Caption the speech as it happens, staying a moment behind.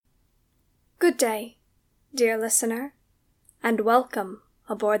Good day, dear listener, and welcome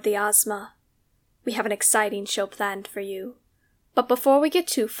aboard the Ozma. We have an exciting show planned for you. But before we get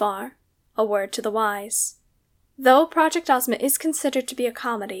too far, a word to the wise. Though Project Ozma is considered to be a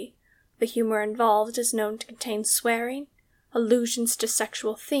comedy, the humor involved is known to contain swearing, allusions to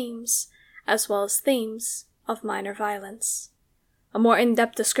sexual themes, as well as themes of minor violence. A more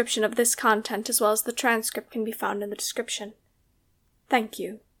in-depth description of this content as well as the transcript can be found in the description. Thank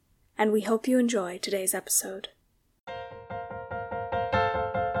you, and we hope you enjoy today's episode.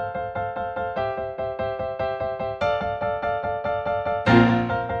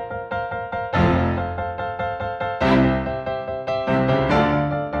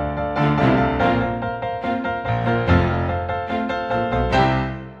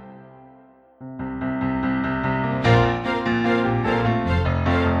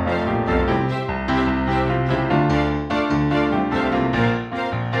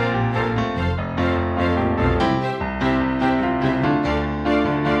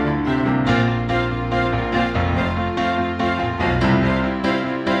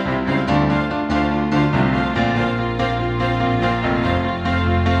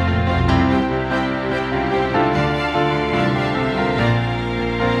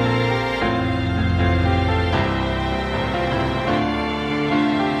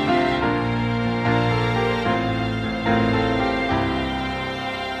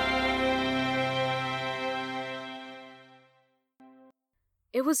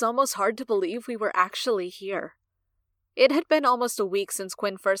 It was almost hard to believe we were actually here. It had been almost a week since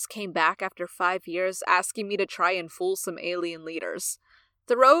Quinn first came back after 5 years asking me to try and fool some alien leaders.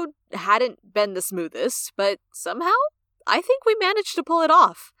 The road hadn't been the smoothest, but somehow, I think we managed to pull it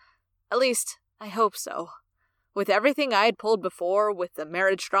off. At least, I hope so. With everything I had pulled before, with the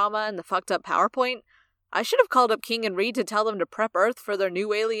marriage drama and the fucked up PowerPoint, I should have called up King and Reed to tell them to prep Earth for their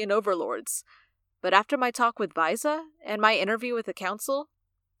new alien overlords. But after my talk with Viza and my interview with the Council,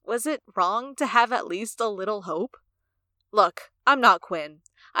 was it wrong to have at least a little hope? Look, I'm not Quinn.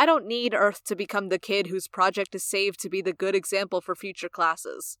 I don't need Earth to become the kid whose project is saved to be the good example for future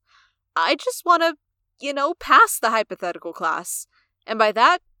classes. I just want to, pass the hypothetical class. And by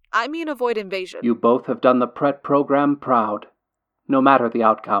that, I mean avoid invasion. You both have done the Pret program proud, no matter the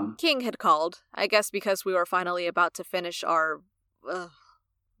outcome. King had called, I guess because we were finally about to finish our,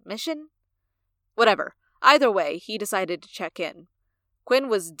 mission? Whatever. Either way, he decided to check in. Quinn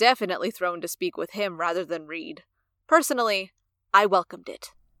was definitely thrown to speak with him rather than Reed. Personally, I welcomed it.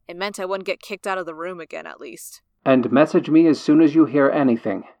 It meant I wouldn't get kicked out of the room again, at least. And message me as soon as you hear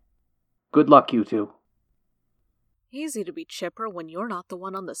anything. Good luck, you two. Easy to be chipper when you're not the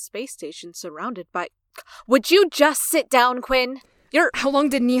one on the space station surrounded by... Would you just sit down, Quinn? How long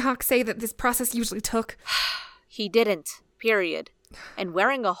did Nihawk say that this process usually took? He didn't. Period. And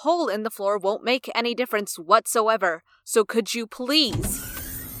wearing a hole in the floor won't make any difference whatsoever. So could you please?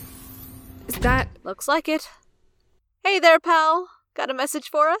 Is that... Looks like it. Hey there, pal. Got a message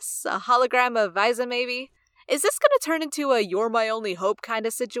for us? A hologram of Viza, maybe? Is this gonna turn into a you're my only hope kind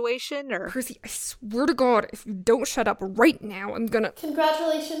of situation, or... Percy, I swear to God, if you don't shut up right now, I'm gonna...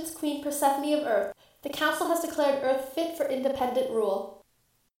 Congratulations, Queen Persephone of Earth. The Council has declared Earth fit for independent rule.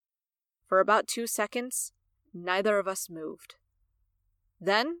 For about 2 seconds, neither of us moved.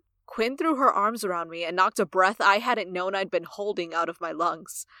 Then, Quinn threw her arms around me and knocked a breath I hadn't known I'd been holding out of my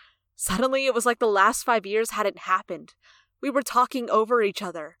lungs. Suddenly, it was like the last 5 years hadn't happened. We were talking over each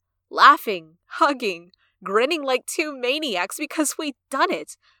other, laughing, hugging, grinning like two maniacs because we'd done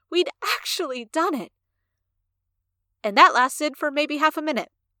it. We'd actually done it. And that lasted for maybe half a minute.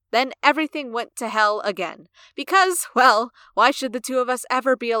 Then everything went to hell again. Because, well, why should the two of us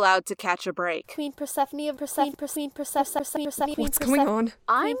ever be allowed to catch a break? Queen Persephone of Persephone. What's going on?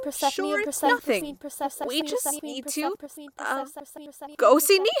 I'm sure it's nothing. We just need to, go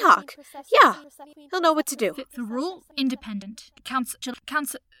see Nihawk. Yeah, he'll know what to do. Fit for rule, independent. Council,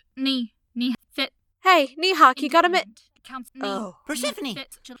 fit. Hey, Nihawk, you got a minute? Oh. Persephone,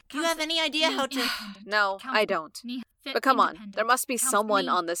 do you have any idea how to... No, I don't. But come on, there must be someone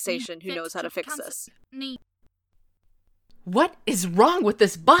on this station who knows how to fix this. What is wrong with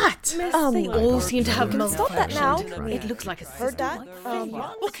this bot? They all seem to have Stop that now. It looks like a Heard that?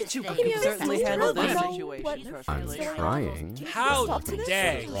 What could you certainly handle this situation. I'm trying. How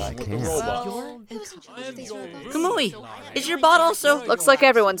dang! I can't. Kamui, is your bot also... Looks like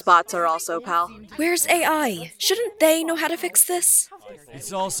everyone's bots are also, pal. Where's AI? Shouldn't they know how to fix this?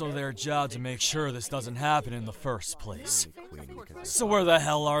 It's also their job to make sure this doesn't happen in the first place. So where the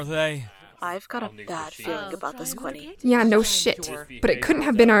hell are they? I've got a bad feeling about this, Quinny. Yeah, no shit. But it couldn't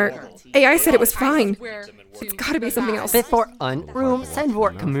have been our... AI said it was fine. It's gotta be something else. Before room, send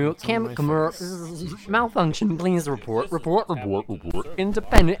for malfunction, please report.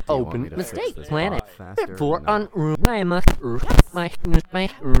 Independent, open, mistake, planet. Before room,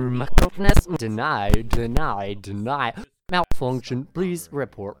 deny. Malfunction, please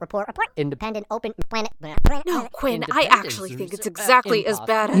report. Independent, open, planet. No, Quinn, I actually think it's exactly as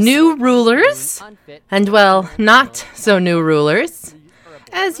bad as... New rulers? And well, not so new rulers.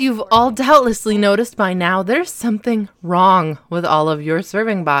 As you've all doubtlessly noticed by now, there's something wrong with all of your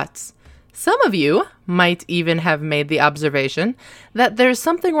serving bots. Some of you might even have made the observation that there's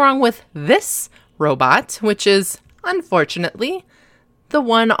something wrong with this robot, which is, unfortunately, the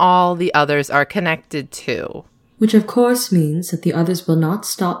one all the others are connected to. Which of course means that the others will not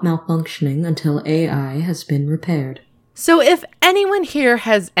stop malfunctioning until AI has been repaired. So if anyone here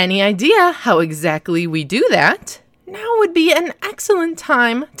has any idea how exactly we do that, now would be an excellent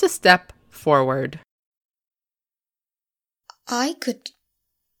time to step forward. I could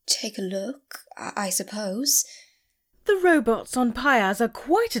take a look, I suppose. The robots on Pyaz are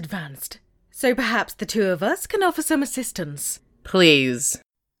quite advanced, so perhaps the two of us can offer some assistance. Please.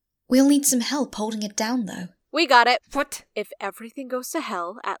 We'll need some help holding it down, though. We got it. What? If everything goes to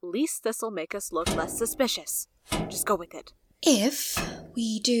hell, at least this'll make us look less suspicious. Just go with it. If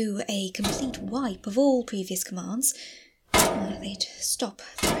we do a complete wipe of all previous commands, they'd stop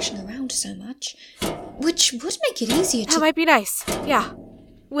thrashing around so much, which would make it easier to... That might be nice, yeah.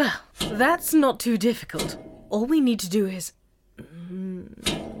 Well, that's not too difficult. All we need to do is...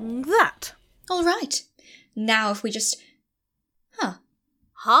 that. All right. Now if we just...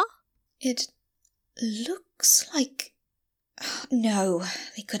 Huh? It looks like... No,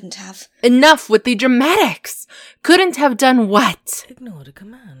 they couldn't have. Enough with the dramatics! Couldn't have done what? Ignored a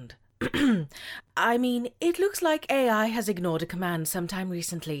command. I mean, it looks like AI has ignored a command sometime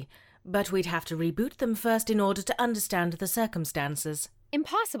recently, but we'd have to reboot them first in order to understand the circumstances.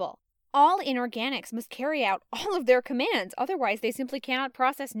 Impossible. All inorganics must carry out all of their commands, otherwise they simply cannot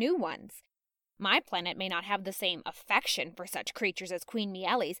process new ones. My planet may not have the same affection for such creatures as Queen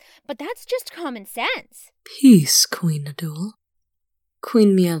Miele's, but that's just common sense. Peace, Queen Nadul.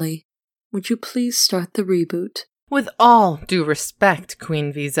 Queen Miele, would you please start the reboot? With all due respect,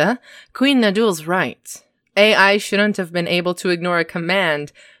 Queen Visa, Queen Nadul's right. AI shouldn't have been able to ignore a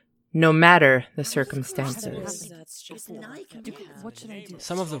command, no matter the circumstances.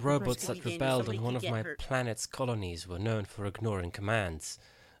 Some of the robots that rebelled on one of my planet's colonies were known for ignoring commands.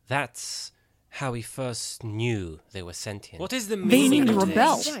 That's how we first knew they were sentient. What is the meaning of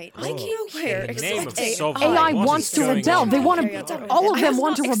rebel? Right. I can't wear AI wants to rebel. They want to. All of them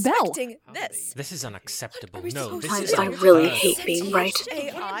want to rebel. This is unacceptable. No, this Sometimes is I really hate being right.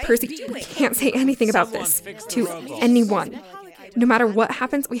 Percy, we can't say anything about this to anyone. No matter what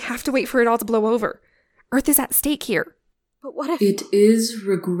happens, we have to wait for it all to blow over. Earth is at stake here. But what if... It is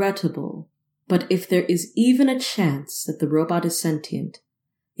regrettable, but if there is even a chance that the robot is sentient,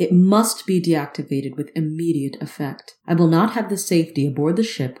 it must be deactivated with immediate effect. I will not have the safety aboard the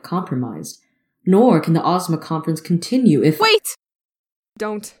ship compromised, nor can the Ozma conference continue if— Wait!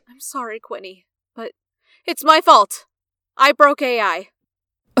 Don't. I'm sorry, Quinny, but it's my fault. I broke AI.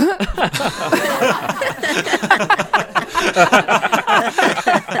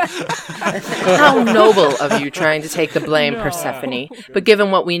 How noble of you trying to take the blame, Persephone. But given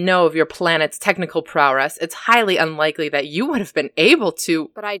what we know of your planet's technical prowess, it's highly unlikely that you would have been able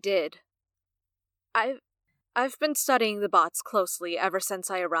to— But I did. I've been studying the bots closely ever since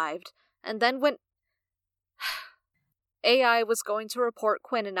I arrived, and then when AI was going to report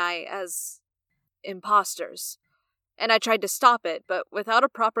Quinn and I as imposters, and I tried to stop it, but without a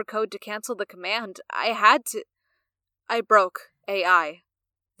proper code to cancel the command, I broke AI.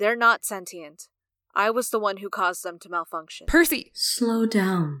 They're not sentient. I was the one who caused them to malfunction. Percy! Slow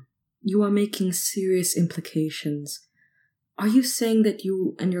down. You are making serious implications. Are you saying that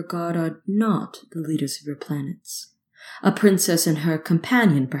you and your god are not the leaders of your planets? A princess and her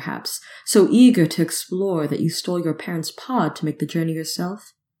companion, perhaps, so eager to explore that you stole your parents' pod to make the journey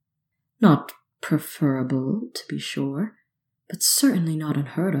yourself? Not preferable, to be sure, but certainly not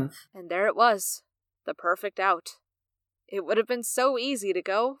unheard of. And there it was. The perfect out. It would have been so easy to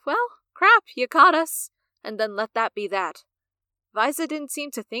go, well, crap, you caught us, and then let that be that. Visa didn't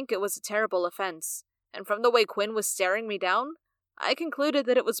seem to think it was a terrible offense, and from the way Quinn was staring me down, I concluded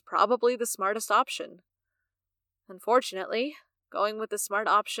that it was probably the smartest option. Unfortunately, going with the smart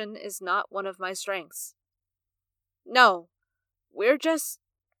option is not one of my strengths. No, we're just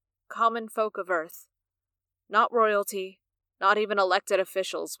common folk of Earth. Not royalty, Not even elected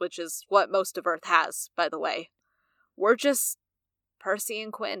officials, which is what most of Earth has, by the way. We're just Percy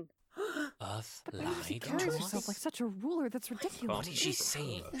and Quinn. Earth She lied carries to herself us? like such a ruler. That's ridiculous. What is she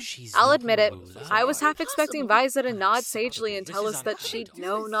saying? She's I'll not admit a it, ruler. I was half expecting Vyza to nod sagely and tell us that she'd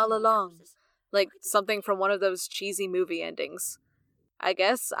known all along. Like something from one of those cheesy movie endings. I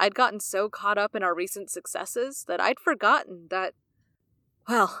guess I'd gotten so caught up in our recent successes that I'd forgotten that,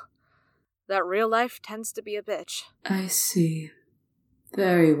 well, that real life tends to be a bitch. I see.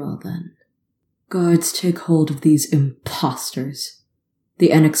 Very well then. Guards, take hold of these imposters.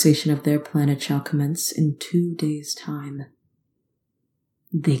 The annexation of their planet shall commence in 2 days' time.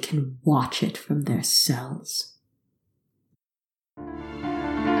 They can watch it from their cells.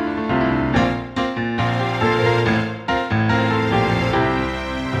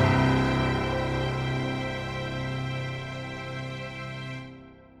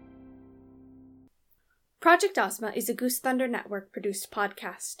 Project Ozma is a Goose Thunder Network produced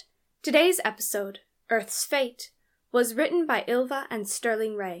podcast. Today's episode, Earth's Fate, was written by Ilva and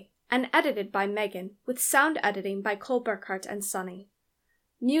Sterling Ray and edited by Megan, with sound editing by Cole Burkhart and Sonny.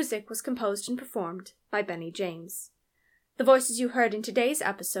 Music was composed and performed by Benny James. The voices you heard in today's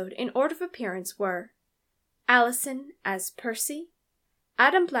episode in order of appearance were Allison as Percy,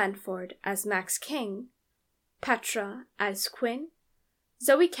 Adam Blandford as Max King, Petra as Quinn,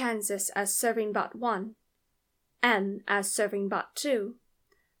 Zoe Kansas as Serving Bot 1, M as Serving Bot 2,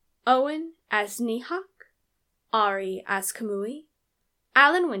 Owen as Nihak, Ari as Kamui,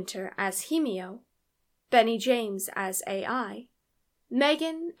 Alan Winter as Hemio, Benny James as AI,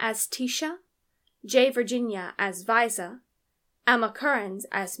 Megan as Tisha, Jay Virginia as Vyza, Emma Currens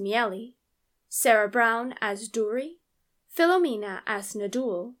as Miele, Sarah Brown as Duri, Philomena as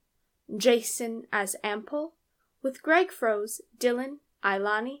Nadul, Jason as Ample, with Greg Froese, Dylan,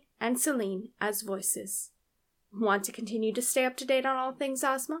 Ilani, and Celine as voices. Want to continue to stay up to date on all things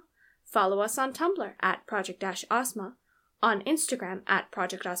Ozma? Follow us on Tumblr at Project-Ozma, on Instagram at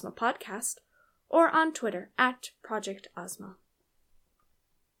Project Ozma Podcast, or on Twitter at Project Ozma.